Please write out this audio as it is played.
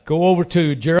Go over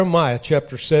to Jeremiah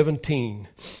chapter 17.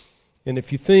 And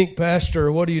if you think, Pastor,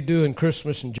 what do you do in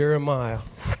Christmas in Jeremiah?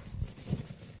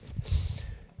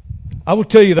 I will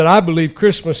tell you that I believe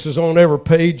Christmas is on every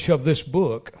page of this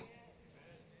book.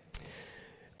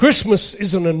 Christmas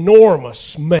is an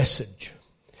enormous message.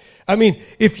 I mean,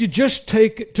 if you just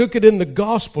took it in the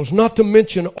Gospels, not to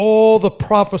mention all the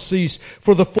prophecies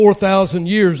for the 4,000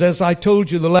 years, as I told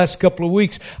you the last couple of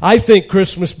weeks, I think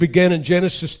Christmas began in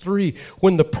Genesis 3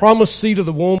 when the promised seed of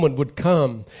the woman would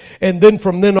come. And then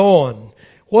from then on,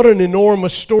 what an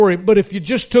enormous story. But if you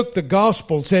just took the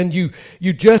Gospels and you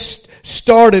just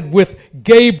started with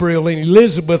Gabriel and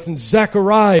Elizabeth and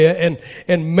Zechariah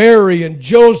and Mary and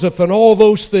Joseph and all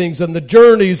those things and the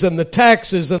journeys and the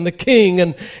taxes and the king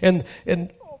and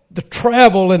the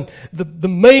travel and the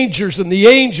mangers and the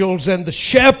angels and the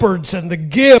shepherds and the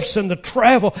gifts and the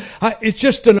travel.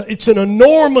 It's an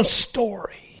enormous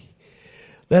story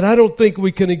that I don't think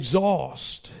we can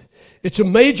exhaust. It's a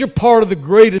major part of the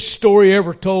greatest story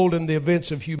ever told in the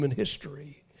events of human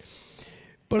history.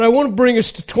 But I want to bring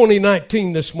us to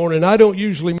 2019 this morning. I don't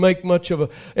usually make much of an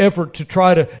effort to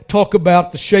try to talk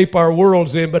about the shape our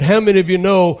world's in, but how many of you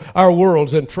know our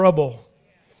world's in trouble?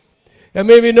 And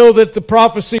maybe know that the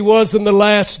prophecy was in the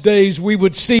last days we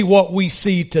would see what we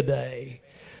see today.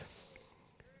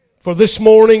 For this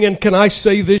morning, and can I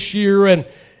say this year, and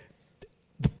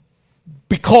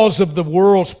because of the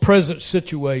world's present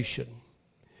situation,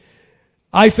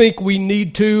 I think we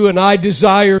need to, and I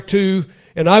desire to,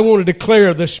 and I want to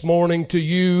declare this morning to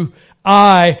you,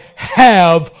 I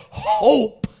have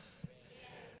hope.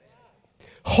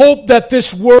 Hope that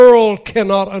this world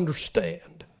cannot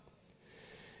understand.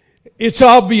 It's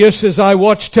obvious as I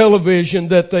watch television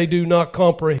that they do not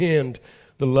comprehend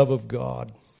the love of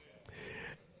God.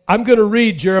 I'm going to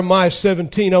read Jeremiah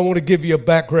 17. I want to give you a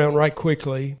background right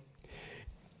quickly.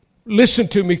 Listen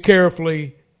to me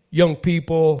carefully, young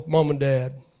people, mom and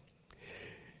dad.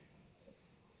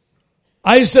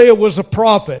 Isaiah was a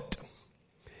prophet.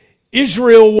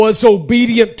 Israel was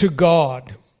obedient to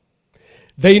God.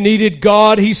 They needed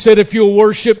God. He said, if you'll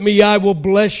worship me, I will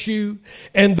bless you.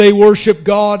 And they worshiped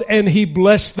God, and He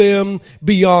blessed them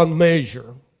beyond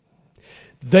measure.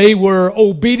 They were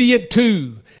obedient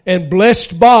to and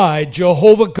blessed by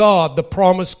Jehovah God, the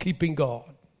promise-keeping God.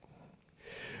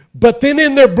 But then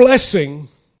in their blessing,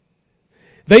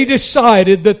 they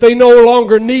decided that they no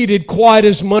longer needed quite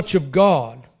as much of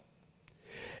God.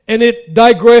 And it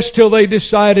digressed till they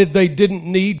decided they didn't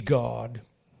need God.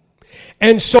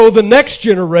 And so the next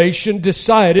generation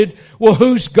decided, well,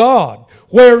 who's God?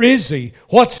 Where is He?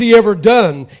 What's He ever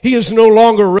done? He is no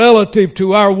longer relative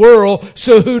to our world,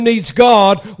 so who needs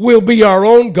God? We'll be our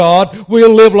own God.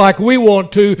 We'll live like we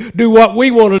want to, do what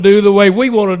we want to do, the way we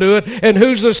want to do it. And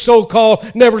who's this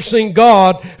so-called never seen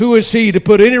God? Who is He to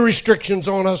put any restrictions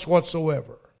on us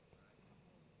whatsoever?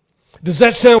 Does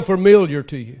that sound familiar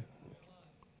to you?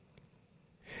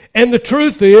 And the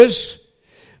truth is,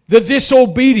 the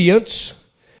disobedience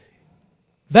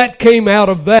that came out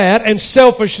of that, and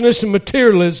selfishness and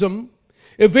materialism,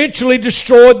 eventually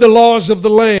destroyed the laws of the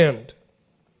land.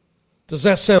 Does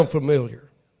that sound familiar?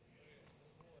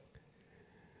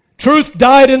 Truth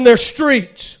died in their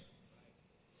streets.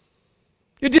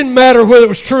 It didn't matter whether it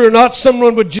was true or not,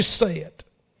 someone would just say it.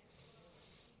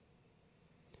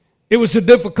 It was a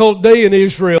difficult day in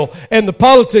Israel, and the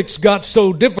politics got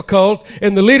so difficult,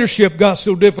 and the leadership got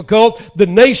so difficult, the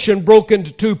nation broke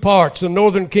into two parts, the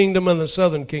northern kingdom and the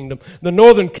southern kingdom. The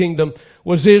northern kingdom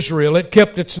was Israel. It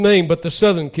kept its name, but the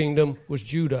southern kingdom was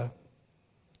Judah.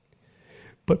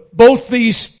 But both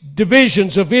these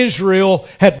divisions of Israel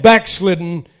had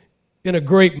backslidden in a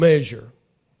great measure.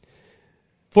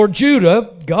 For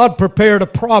Judah, God prepared a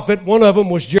prophet. One of them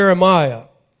was Jeremiah.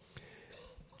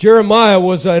 Jeremiah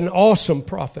was an awesome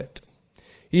prophet.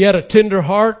 He had a tender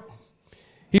heart.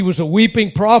 He was a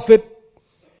weeping prophet,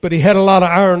 but he had a lot of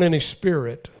iron in his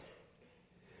spirit.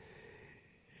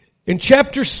 In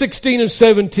chapter 16 and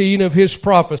 17 of his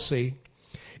prophecy,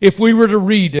 if we were to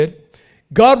read it,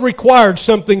 God required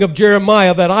something of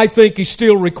Jeremiah that I think He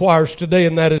still requires today,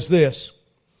 and that is this.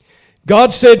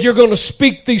 God said, you're going to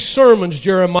speak these sermons,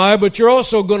 Jeremiah, but you're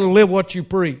also going to live what you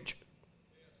preach.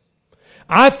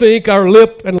 I think our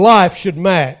lip and life should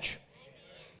match.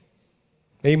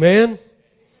 Amen?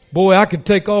 Boy, I could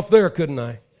take off there, couldn't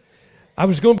I? I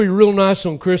was going to be real nice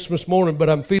on Christmas morning, but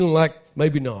I'm feeling like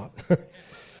maybe not.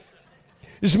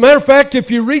 As a matter of fact,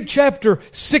 if you read chapter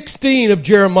 16 of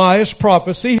Jeremiah's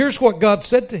prophecy, here's what God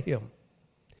said to him.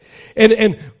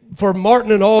 And for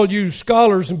Martin and all you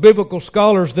scholars and biblical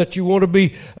scholars that you want to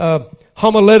be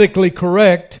homiletically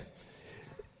correct,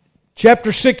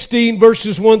 Chapter 16,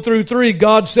 verses 1 through 3,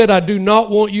 God said, I do not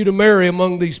want you to marry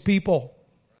among these people.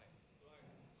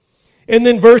 And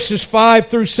then verses 5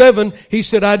 through 7, He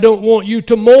said, I don't want you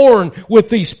to mourn with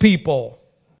these people.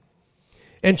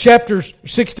 And chapters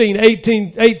 16,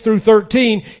 18, 8 through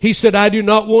 13, He said, I do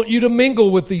not want you to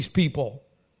mingle with these people.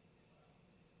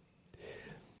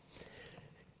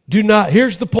 Do not,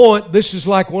 here's the point. This is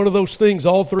like one of those things,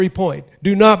 all 3 points.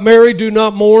 Do not marry, do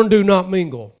not mourn, do not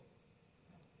mingle.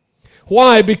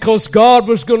 Why? Because God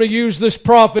was going to use this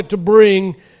prophet to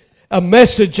bring a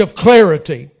message of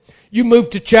clarity. You move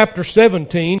to chapter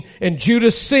 17, and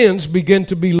Judah's sins begin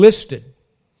to be listed.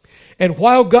 And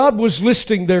while God was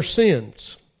listing their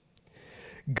sins,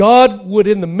 God would,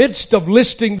 in the midst of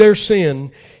listing their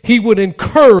sin, He would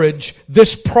encourage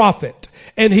this prophet.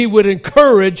 And He would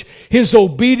encourage His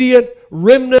obedient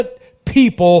remnant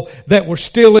people that were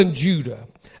still in Judah.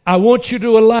 I want you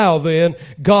to allow then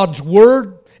God's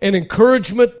word and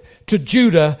encouragement to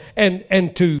Judah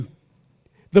and to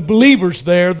the believers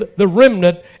there, the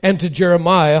remnant, and to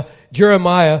Jeremiah.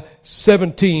 Jeremiah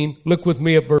 17, look with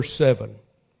me at verse 7.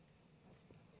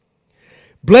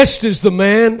 Blessed is the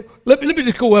man, let me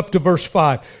just go up to verse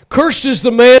 5. Cursed is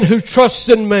the man who trusts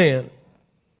in man.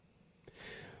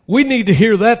 We need to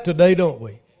hear that today, don't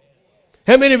we?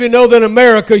 How many of you know that in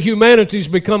America, humanity's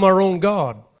become our own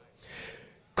God?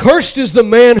 Cursed is the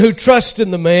man who trusts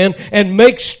in the man and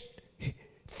makes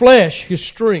flesh his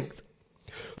strength,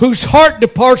 whose heart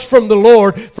departs from the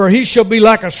Lord, for he shall be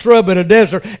like a shrub in a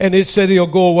desert, and it said he'll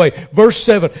go away. Verse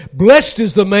 7, blessed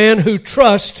is the man who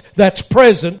trusts, that's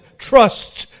present,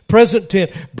 trusts, present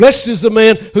tense. Blessed is the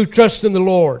man who trusts in the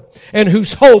Lord, and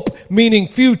whose hope, meaning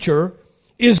future,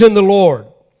 is in the Lord.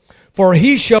 For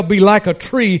he shall be like a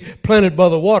tree planted by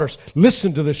the waters.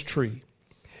 Listen to this tree.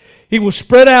 He will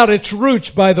spread out its roots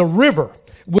by the river,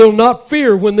 will not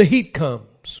fear when the heat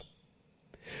comes.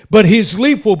 But his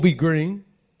leaf will be green,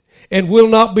 and will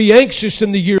not be anxious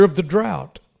in the year of the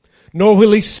drought, nor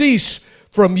will he cease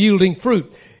from yielding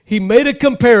fruit. He made a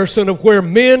comparison of where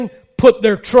men put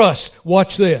their trust.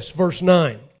 Watch this, verse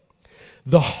 9.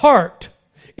 The heart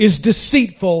is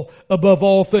deceitful above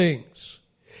all things,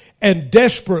 and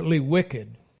desperately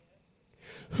wicked.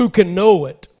 Who can know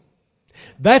it?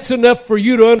 That's enough for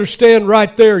you to understand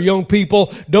right there, young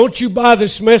people. Don't you buy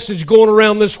this message going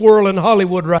around this world in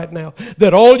Hollywood right now,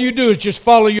 that all you do is just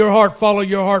follow your heart, follow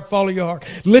your heart, follow your heart.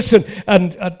 Listen,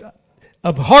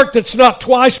 a heart that's not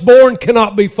twice born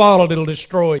cannot be followed. It'll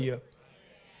destroy you.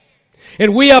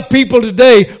 And we have people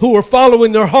today who are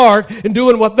following their heart and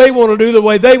doing what they want to do the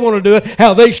way they want to do it,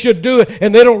 how they should do it,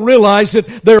 and they don't realize that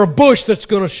they're a bush that's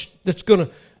going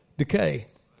to decay.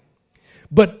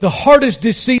 But the heart is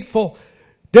deceitful,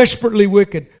 desperately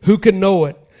wicked. Who can know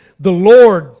it? The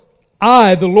Lord,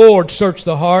 the Lord, search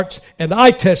the hearts, and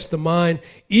I test the mind,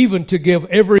 even to give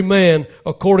every man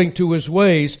according to his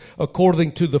ways,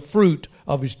 according to the fruit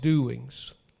of his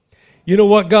doings. You know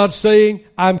what God's saying?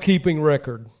 I'm keeping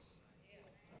record.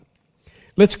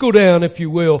 Let's go down, if you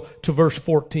will, to verse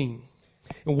 14.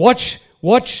 And watch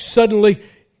suddenly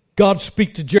God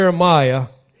speak to Jeremiah.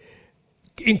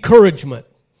 Encouragement.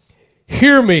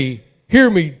 Hear me,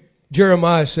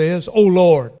 Jeremiah says, O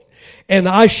Lord, and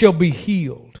I shall be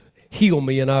healed. Heal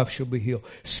me, and I shall be healed.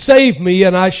 Save me,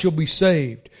 and I shall be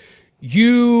saved.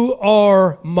 You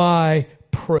are my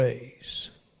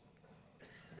praise.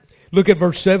 Look at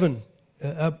verse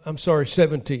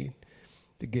 17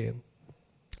 again.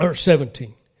 Or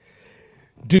 17.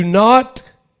 Do not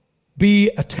be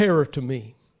a terror to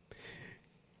me.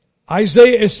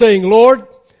 Isaiah is saying, Lord,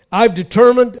 I've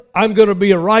determined I'm going to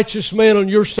be a righteous man on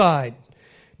your side.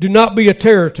 Do not be a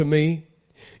terror to me.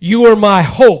 You are my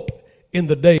hope in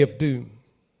the day of doom.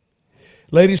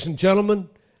 Ladies and gentlemen,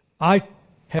 I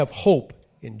have hope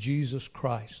in Jesus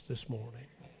Christ this morning.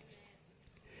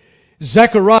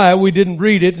 Zechariah, we didn't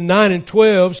read it, 9 and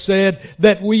 12 said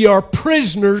that we are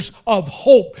prisoners of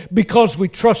hope because we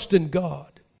trust in God.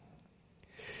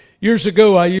 Years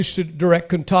ago, I used to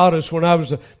direct cantatas when I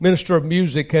was a minister of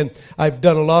music, and I've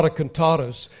done a lot of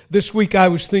cantatas. This week, I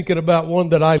was thinking about one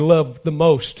that I loved the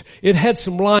most. It had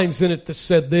some lines in it that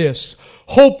said this: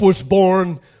 Hope was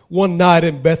born one night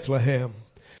in Bethlehem.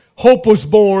 Hope was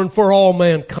born for all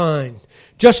mankind.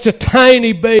 Just a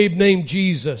tiny babe named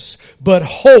Jesus, but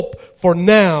hope for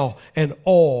now and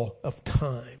all of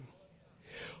time.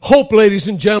 Hope, ladies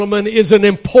and gentlemen, is an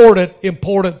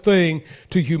important thing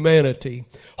to humanity.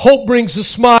 Hope brings a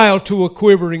smile to a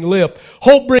quivering lip.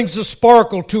 Hope brings a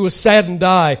sparkle to a saddened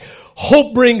eye.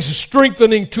 Hope brings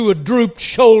strengthening to a drooped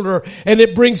shoulder, and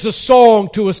it brings a song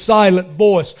to a silent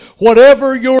voice.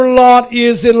 Whatever your lot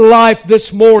is in life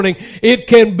this morning, it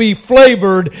can be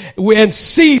flavored and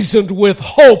seasoned with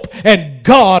hope, and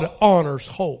God honors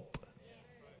hope.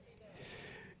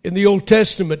 In the Old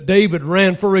Testament, David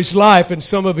ran for his life in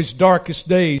some of his darkest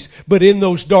days, but in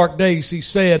those dark days he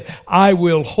said, I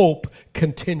will hope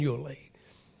continually.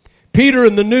 Peter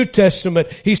in the New Testament,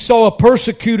 he saw a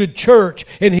persecuted church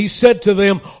and he said to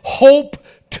them, hope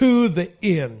to the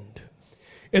end.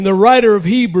 And the writer of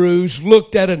Hebrews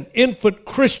looked at an infant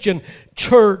Christian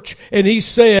church and he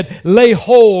said, lay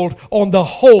hold on the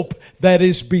hope that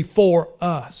is before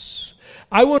us.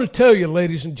 I want to tell you,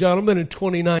 ladies and gentlemen, in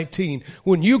 2019,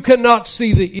 when you cannot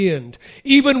see the end,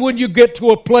 even when you get to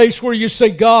a place where you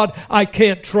say, God, I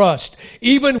can't trust,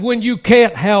 even when you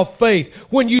can't have faith,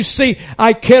 when you see,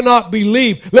 I cannot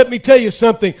believe, let me tell you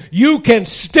something, you can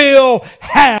still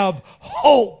have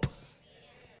hope.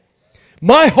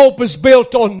 My hope is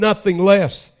built on nothing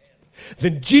less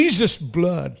than Jesus'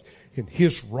 blood and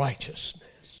His righteousness.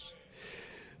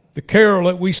 The carol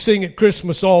that we sing at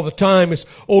Christmas all the time is,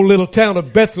 O Little Town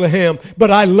of Bethlehem, but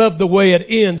I love the way it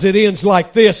ends. It ends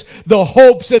like this, the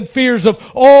hopes and fears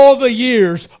of all the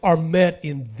years are met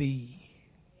in Thee.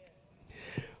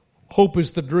 Hope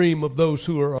is the dream of those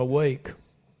who are awake.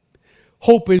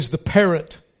 Hope is the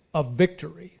parent of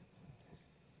victory.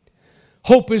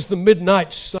 Hope is the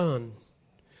midnight sun.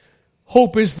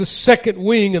 Hope is the second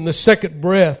wing and the second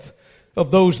breath of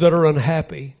those that are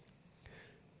unhappy.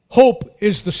 Hope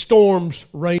is the storm's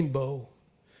rainbow.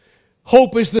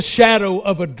 Hope is the shadow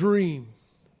of a dream.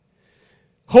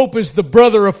 Hope is the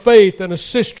brother of faith and a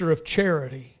sister of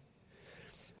charity.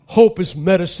 Hope is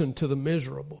medicine to the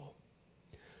miserable.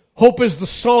 Hope is the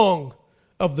song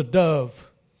of the dove.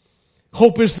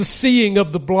 Hope is the seeing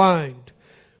of the blind.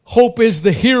 Hope is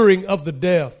the hearing of the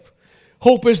deaf.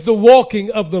 Hope is the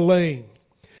walking of the lame.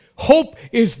 Hope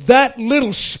is that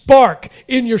little spark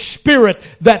in your spirit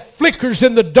that flickers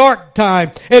in the dark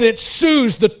time and it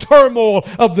soothes the turmoil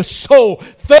of the soul.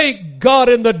 Thank God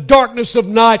in the darkness of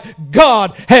night,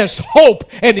 God has hope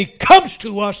and He comes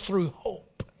to us through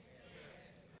hope.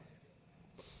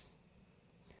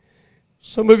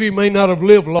 Some of you may not have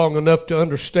lived long enough to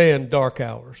understand dark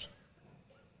hours.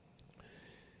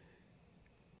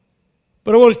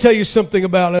 But I want to tell you something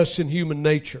about us in human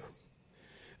nature.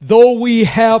 Though we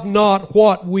have not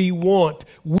what we want,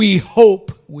 we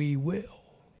hope we will.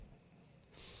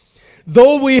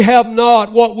 Though we have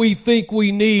not what we think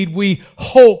we need, we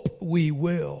hope we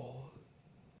will.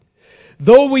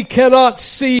 Though we cannot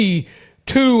see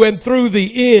to and through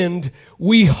the end,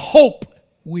 we hope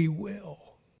we will.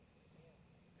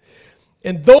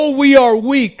 And though we are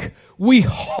weak, we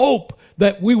hope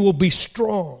that we will be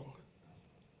strong.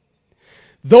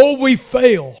 Though we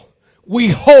fail, we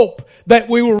hope that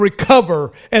we will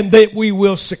recover and that we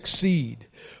will succeed.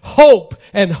 Hope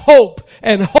and hope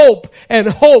and hope and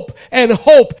hope and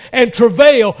hope and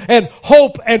travail and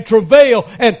hope and travail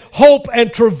and hope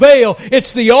and travail.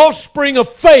 It's the offspring of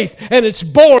faith and it's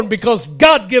born because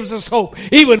God gives us hope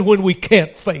even when we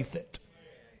can't faith it.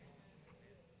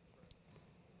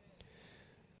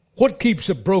 What keeps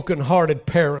a broken-hearted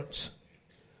parents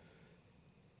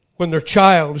when their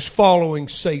child is following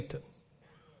Satan?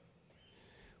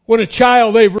 When a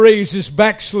child they've raised is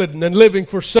backslidden and living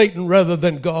for Satan rather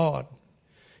than God.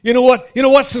 You know what? You know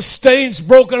what sustains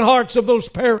broken hearts of those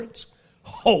parents?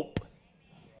 Hope.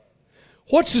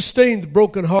 What sustains the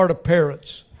broken heart of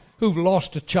parents who've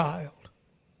lost a child?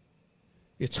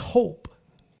 It's hope.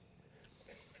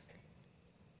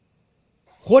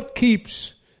 What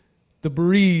keeps the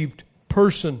bereaved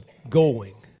person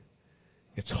going?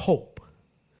 It's hope.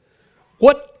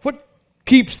 What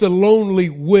keeps the lonely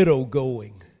widow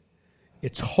going?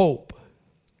 It's hope.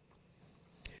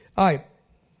 I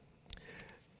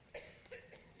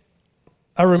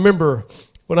remember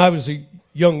when I was a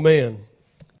young man,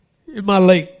 in my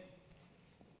late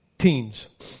teens,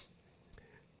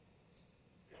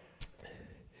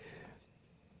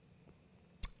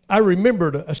 I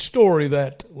remembered a story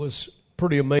that was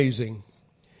pretty amazing.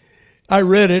 I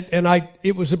read it, and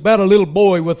it was about a little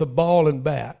boy with a ball and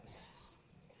bat.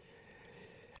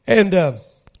 And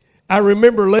I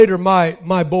remember later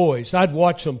my boys, I'd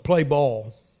watch them play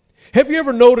ball. Have you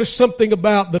ever noticed something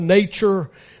about the nature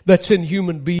that's in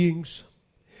human beings?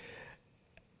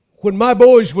 When my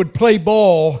boys would play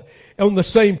ball on the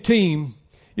same team,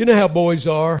 you know how boys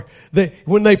are.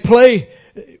 When they play,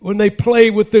 when they play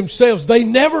with themselves, they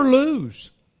never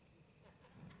lose.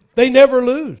 They never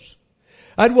lose.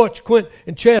 I'd watch Quint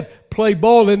and Chad play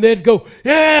ball, and they'd go,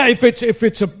 yeah, if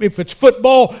it's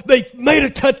football, they made a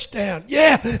touchdown.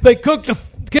 Yeah, they kicked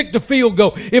the field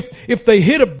goal. If they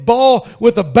hit a ball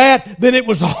with a bat, then it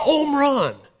was a home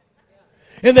run.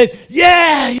 And they'd,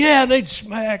 and they'd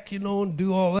smack, and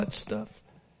do all that stuff.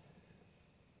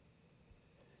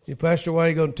 Yeah, Pastor, why are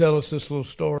you going to tell us this little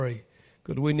story?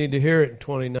 Because we need to hear it in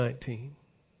 2019.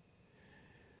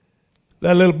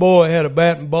 That little boy had a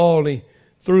bat and ball, and he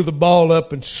threw the ball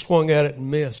up and swung at it and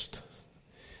missed.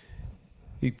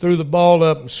 He threw the ball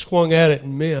up and swung at it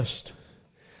and missed.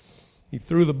 He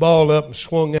threw the ball up and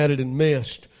swung at it and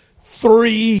missed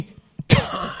 3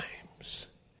 times.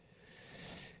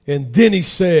 And then he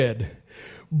said,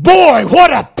 "Boy,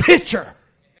 what a pitcher!"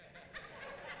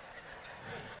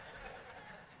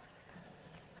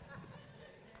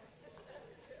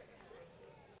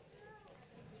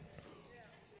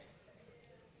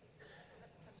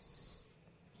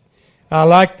 I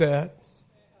like that.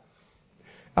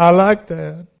 I like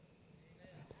that.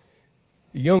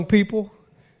 Young people,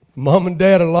 mom and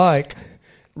dad alike,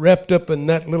 wrapped up in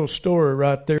that little story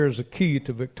right there is a key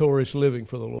to victorious living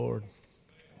for the Lord.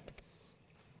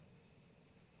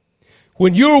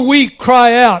 When you're weak,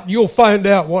 cry out. You'll find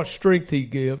out what strength He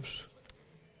gives.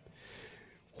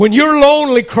 When you're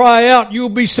lonely, cry out. You'll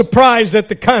be surprised at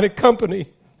the kind of company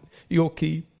you'll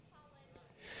keep.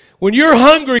 When you're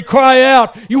hungry, cry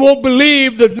out. You won't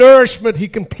believe the nourishment He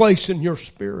can place in your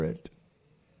spirit.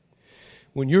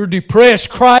 When you're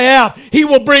depressed, cry out. He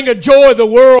will bring a joy the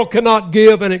world cannot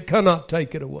give and it cannot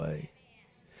take it away.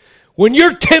 When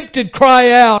you're tempted, cry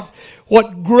out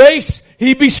what grace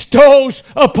He bestows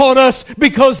upon us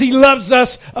because He loves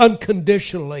us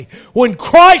unconditionally. When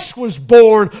Christ was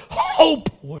born, hope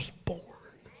was born.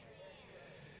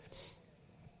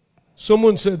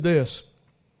 Someone said this: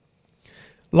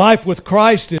 life with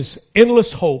Christ is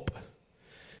endless hope,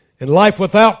 and life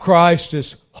without Christ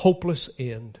is hopeless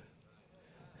end.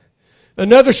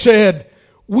 Another said,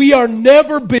 we are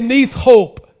never beneath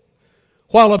hope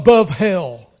while above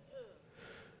hell,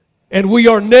 and we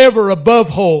are never above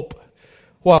hope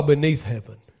while beneath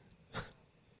heaven.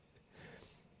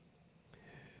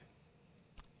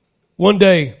 One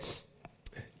day,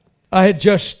 I had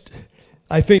just,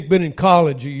 been in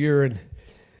college a year, and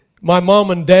my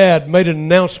mom and dad made an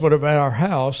announcement about our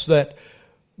house that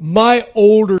my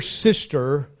older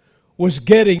sister was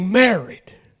getting married.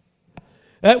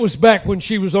 That was back when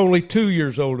she was only 2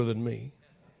 years older than me.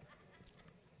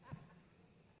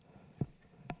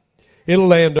 It'll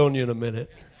land on you in a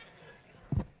minute.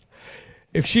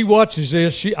 If she watches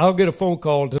this, I'll get a phone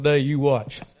call today, you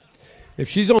watch. If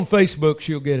she's on Facebook,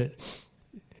 she'll get it.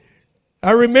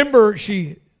 I remember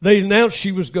they announced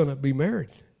she was going to be married.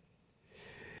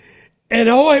 And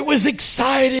it was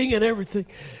exciting and everything.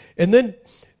 And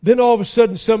then all of a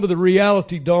sudden some of the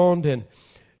reality dawned, and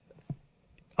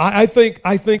I think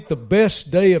the best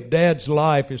day of Dad's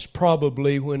life is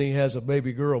probably when he has a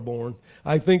baby girl born.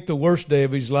 I think the worst day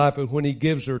of his life is when he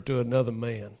gives her to another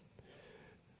man.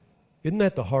 Isn't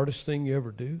that the hardest thing you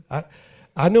ever do?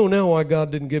 I know now why God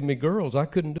didn't give me girls. I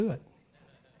couldn't do it.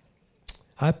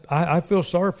 I feel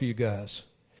sorry for you guys.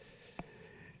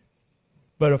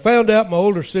 But I found out my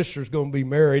older sister's going to be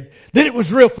married. Then it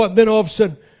was real fun. Then all of a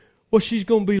sudden, well, she's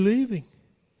going to be leaving.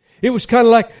 It was kind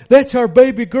of like, that's our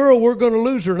baby girl. We're going to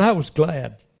lose her. And I was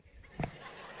glad.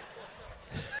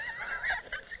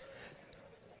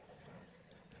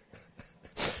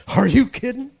 Are you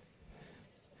kidding?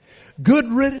 Good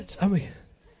riddance.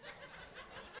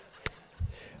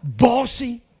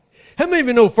 Bossy. How many of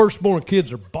you know firstborn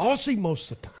kids are bossy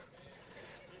most of the time?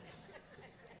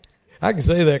 I can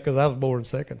say that because I was born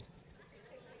second.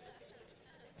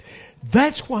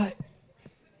 That's why.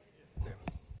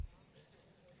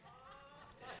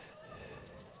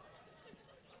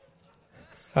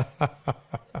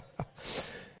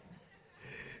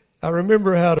 I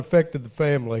remember how it affected the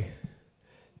family.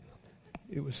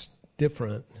 It was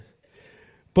different.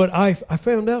 But I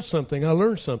found out something. I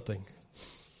learned something.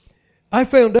 I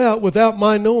found out without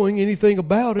my knowing anything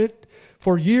about it,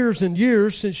 for years and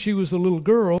years since she was a little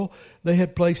girl, they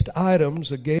had placed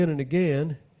items again and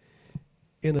again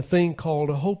in a thing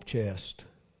called a hope chest.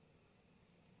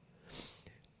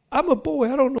 I'm a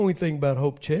boy. I don't know anything about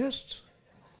hope chests.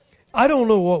 I don't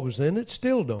know what was in it.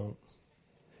 Still don't.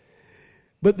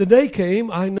 But the day came,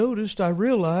 I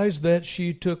realized that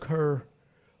she took her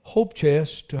hope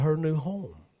chest to her new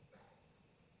home.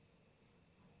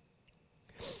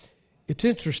 It's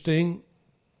interesting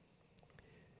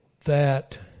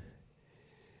that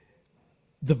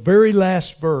the very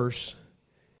last verse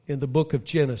in the book of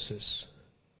Genesis.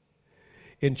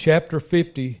 In chapter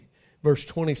 50, verse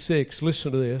 26,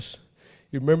 listen to this.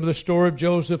 You remember the story of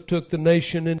Joseph took the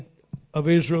nation of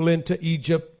Israel into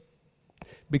Egypt,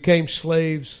 became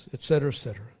slaves, etc.,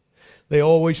 etc. They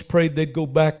always prayed they'd go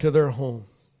back to their home.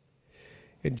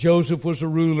 And Joseph was a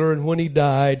ruler, and when he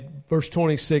died, verse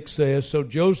 26 says, so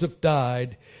Joseph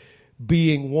died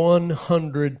being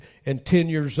 110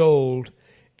 years old,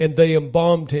 and they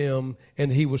embalmed him,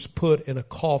 and he was put in a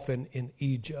coffin in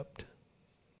Egypt.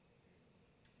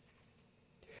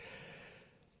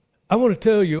 I want to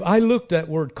tell you, I looked that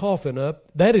word coffin up.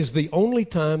 That is the only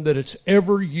time that it's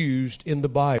ever used in the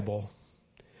Bible.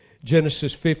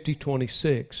 Genesis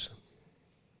 50:26.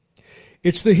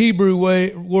 It's the Hebrew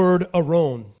word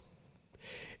aron.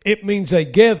 It means a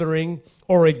gathering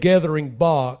or a gathering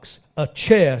box, a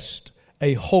chest,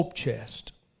 a hope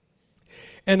chest.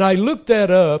 And I looked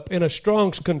that up in a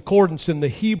Strong's Concordance in the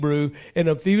Hebrew, and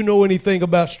if you know anything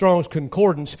about Strong's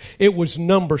Concordance, it was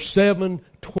number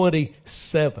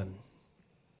 727.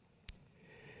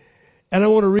 And I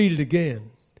want to read it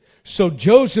again. So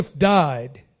Joseph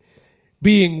died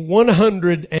being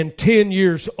 110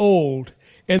 years old,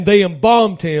 and they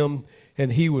embalmed him,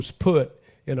 and he was put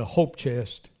in a hope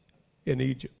chest in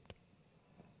Egypt.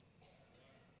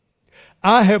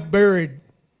 I have buried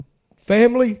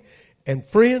family and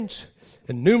friends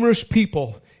and numerous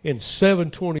people in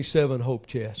 727 hope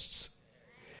chests.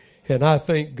 And I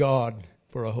thank God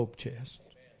for a hope chest.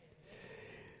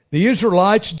 The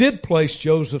Israelites did place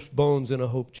Joseph's bones in a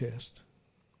hope chest.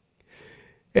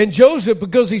 And Joseph,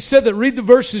 because he said that, read the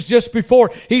verses just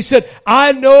before. He said,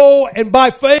 I know, and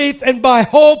by faith and by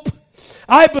hope,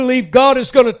 I believe God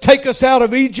is going to take us out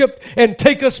of Egypt and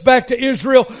take us back to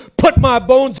Israel, put my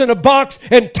bones in a box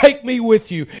and take me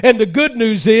with you. And the good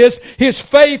news is his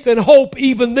faith and hope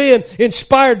even then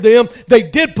inspired them. They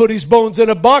did put his bones in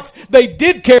a box. They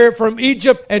did carry it from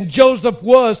Egypt, and Joseph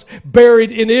was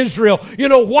buried in Israel. You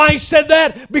know why he said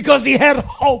that? Because he had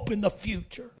hope in the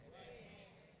future.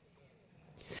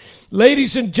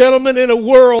 Ladies and gentlemen, in a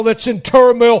world that's in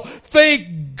turmoil,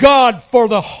 thank God for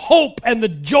the hope and the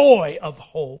joy of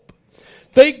hope.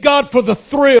 Thank God for the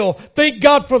thrill. Thank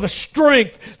God for the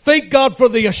strength. Thank God for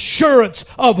the assurance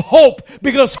of hope,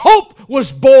 because hope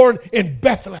was born in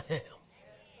Bethlehem.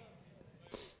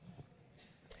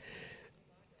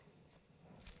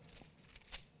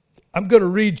 I'm going to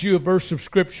read you a verse of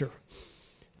Scripture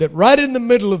that right in the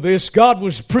middle of this, God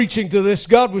was preaching to this.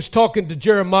 God was talking to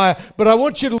Jeremiah. But I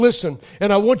want you to listen,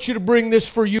 and I want you to bring this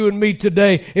for you and me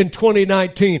today in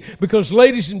 2019. Because,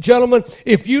 ladies and gentlemen,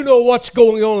 if you know what's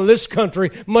going on in this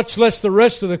country, much less the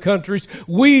rest of the countries,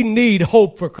 we need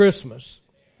hope for Christmas.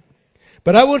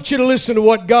 But I want you to listen to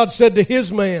what God said to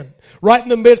his man right in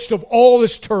the midst of all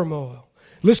this turmoil.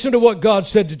 Listen to what God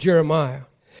said to Jeremiah.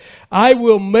 I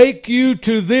will make you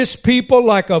to this people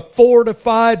like a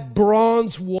fortified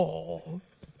bronze wall.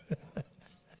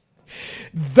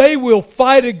 They will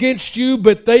fight against you,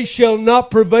 but they shall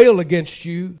not prevail against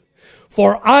you.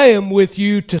 For I am with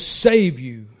you to save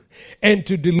you and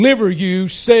to deliver you,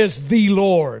 says the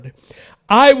Lord.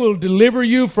 I will deliver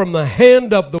you from the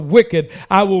hand of the wicked.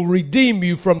 I will redeem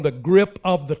you from the grip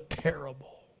of the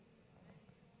terrible.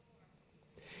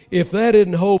 If that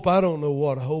isn't hope, I don't know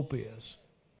what hope is.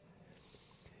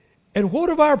 And what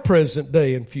of our present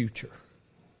day and future?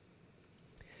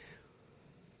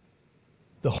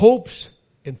 The hopes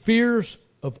and fears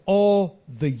of all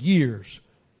the years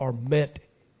are met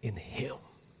in Him.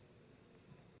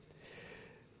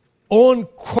 On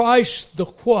Christ the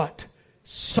what?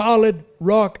 Solid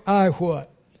rock I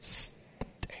what? Stand.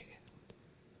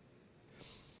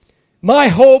 My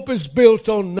hope is built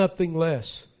on nothing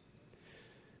less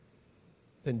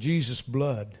than Jesus'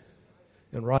 blood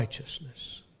and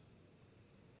righteousness.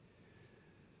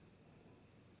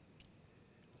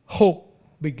 Hope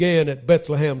began at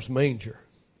Bethlehem's manger.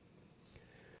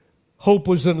 Hope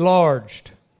was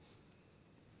enlarged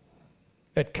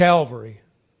at Calvary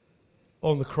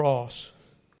on the cross.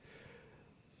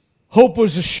 Hope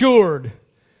was assured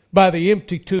by the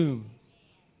empty tomb.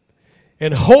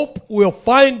 And hope will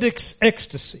find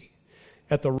ecstasy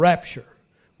at the rapture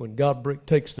when God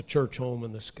takes the church home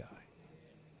in the sky.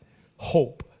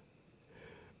 Hope.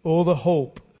 Oh, the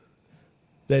hope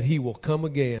that He will come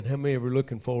again. How many of you are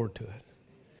looking forward to it?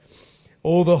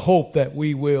 Oh, the hope that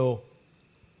we will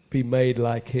be made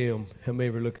like Him. How many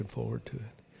of you are looking forward to it?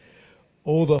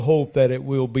 Oh, the hope that it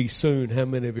will be soon. How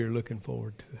many of you are looking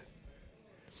forward to it?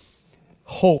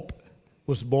 Hope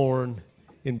was born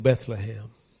in Bethlehem.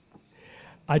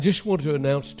 I just want to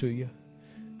announce to you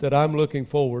that I'm looking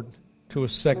forward to a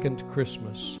second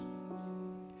Christmas.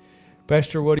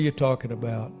 Pastor, what are you talking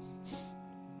about?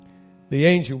 The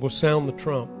angel will sound the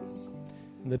trump,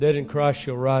 and the dead in Christ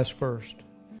shall rise first.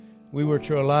 We which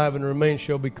are alive and remain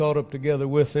shall be caught up together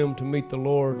with them to meet the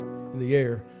Lord in the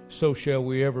air. So shall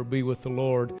we ever be with the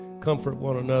Lord. Comfort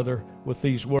one another with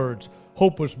these words.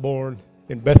 Hope was born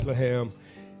in Bethlehem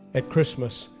at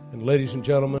Christmas. And ladies and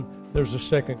gentlemen, there's a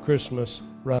second Christmas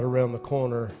right around the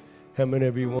corner. How many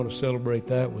of you want to celebrate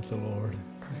that with the Lord?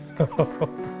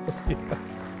 Yeah.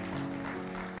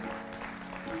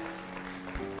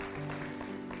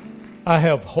 I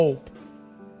have hope.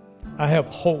 I have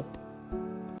hope.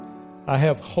 I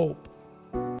have hope.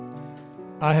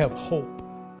 I have hope.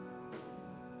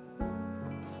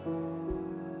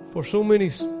 For so many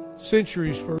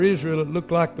centuries for Israel, it looked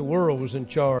like the world was in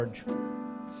charge.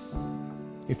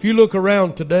 If you look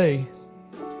around today,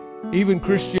 even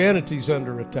Christianity's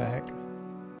under attack.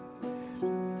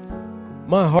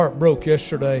 My heart broke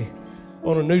yesterday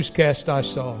on a newscast I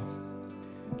saw.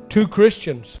 2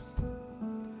 Christians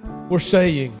were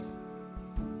saying,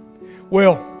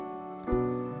 well,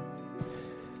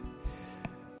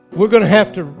 we're going to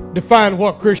have to define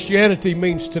what Christianity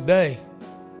means today.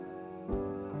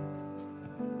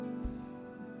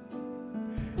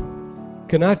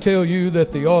 Can I tell you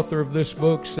that the author of this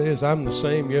book says, I'm the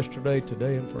same yesterday,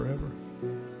 today, and forever?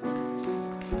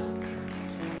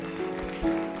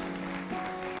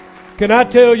 Can I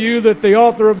tell you that the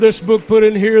author of this book put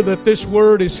in here that this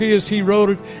word is his, he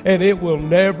wrote it, and it will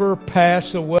never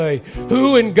pass away.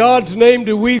 Who in God's name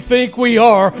do we think we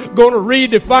are going to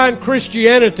redefine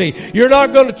Christianity? You're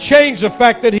not going to change the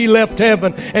fact that he left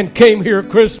heaven and came here at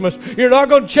Christmas. You're not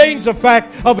going to change the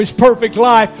fact of his perfect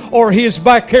life or his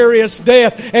vicarious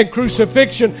death and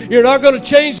crucifixion. You're not going to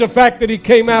change the fact that he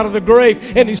came out of the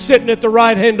grave and he's sitting at the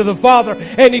right hand of the Father.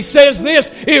 And he says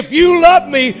this, if you love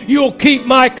me, you'll keep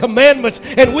my commandments.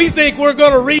 And we think we're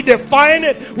going to redefine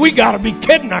it. We got to be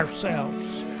kidding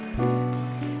ourselves.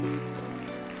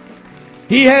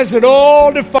 He has it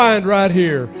all defined right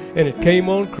here. And it came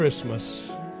on Christmas.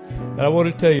 And I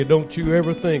want to tell you, don't you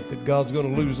ever think that God's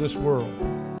going to lose this world.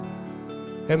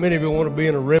 How many of you want to be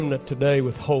in a remnant today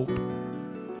with hope?